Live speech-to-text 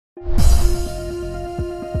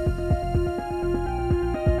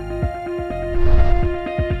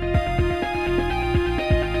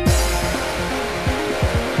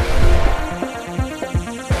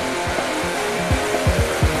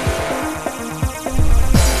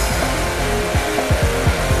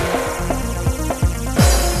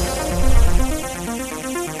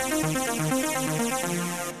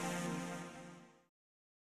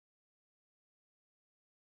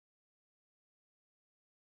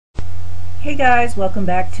Hey guys, welcome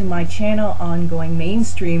back to my channel on Going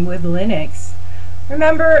Mainstream with Linux.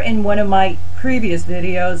 Remember in one of my previous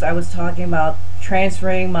videos I was talking about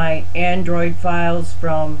transferring my Android files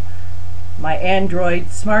from my Android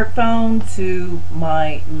smartphone to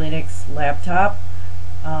my Linux laptop.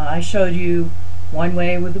 I showed you one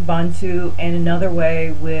way with Ubuntu and another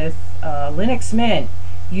way with Linux Mint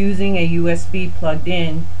using a USB plugged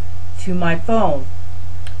in to my phone.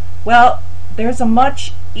 Well, there's a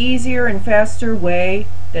much easier and faster way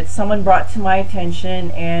that someone brought to my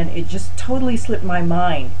attention, and it just totally slipped my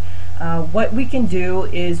mind. What we can do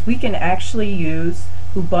is we can actually use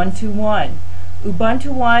UbuntuOne.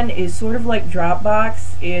 UbuntuOne is sort of like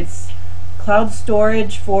DropBox. It's cloud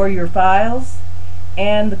storage for your files,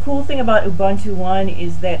 and the cool thing about UbuntuOne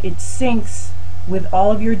is that it syncs with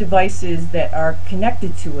all of your devices that are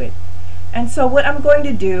connected to it. And so what I'm going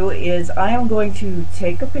to do is I am going to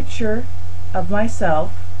take a picture of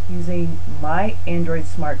myself using my Android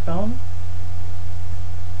smartphone,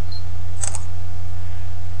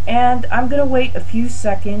 and I'm going to wait a few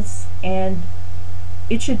seconds and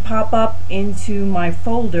it should pop up into my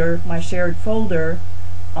folder, my shared folder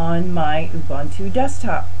on my Ubuntu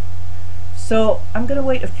desktop. So I'm going to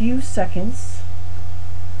wait a few seconds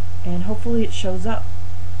and hopefully it shows up.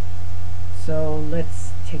 So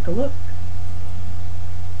let's take a look.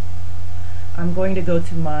 I'm going to go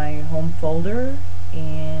to my home folder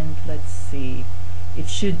and let's see, it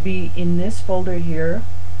should be in this folder here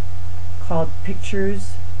called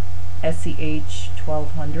Pictures SEH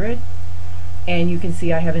 1200, and you can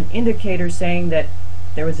see I have an indicator saying that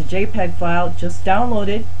there was a JPEG file just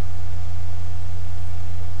downloaded,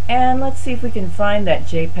 and let's see if we can find that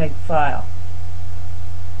JPEG file.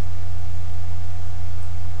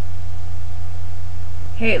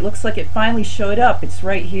 Hey, it looks like it finally showed up. It's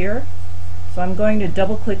right here. So I'm going to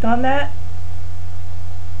double click on that,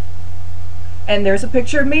 and there's a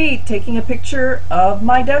picture of me taking a picture of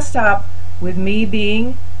my desktop with me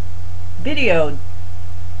being videoed.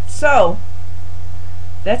 So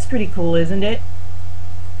that's pretty cool, isn't it?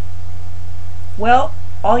 Well,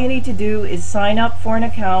 all you need to do is sign up for an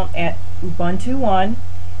account at UbuntuOne,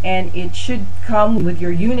 and it should come with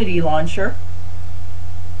your Unity launcher.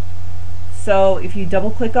 So if you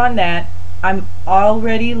double click on that, I'm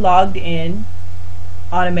already logged in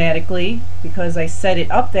automatically because I set it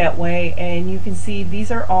up that way, and you can see these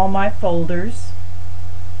are all my folders,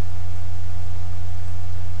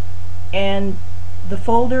 and the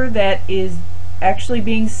folder that is actually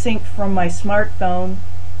being synced from my smartphone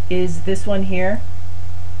is this one here,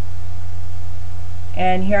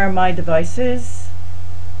 and here are my devices.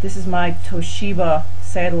 This is my Toshiba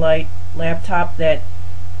satellite laptop that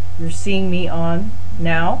you're seeing me on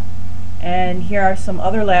now. And here are some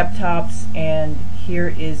other laptops, and here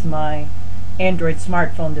is my Android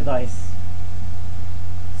smartphone device.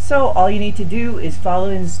 So all you need to do is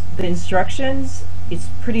follow the instructions. It's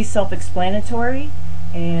pretty self-explanatory,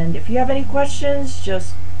 and if you have any questions,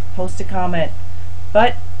 just post a comment.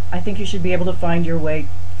 But I think you should be able to find your way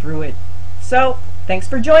through it. So thanks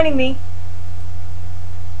for joining me.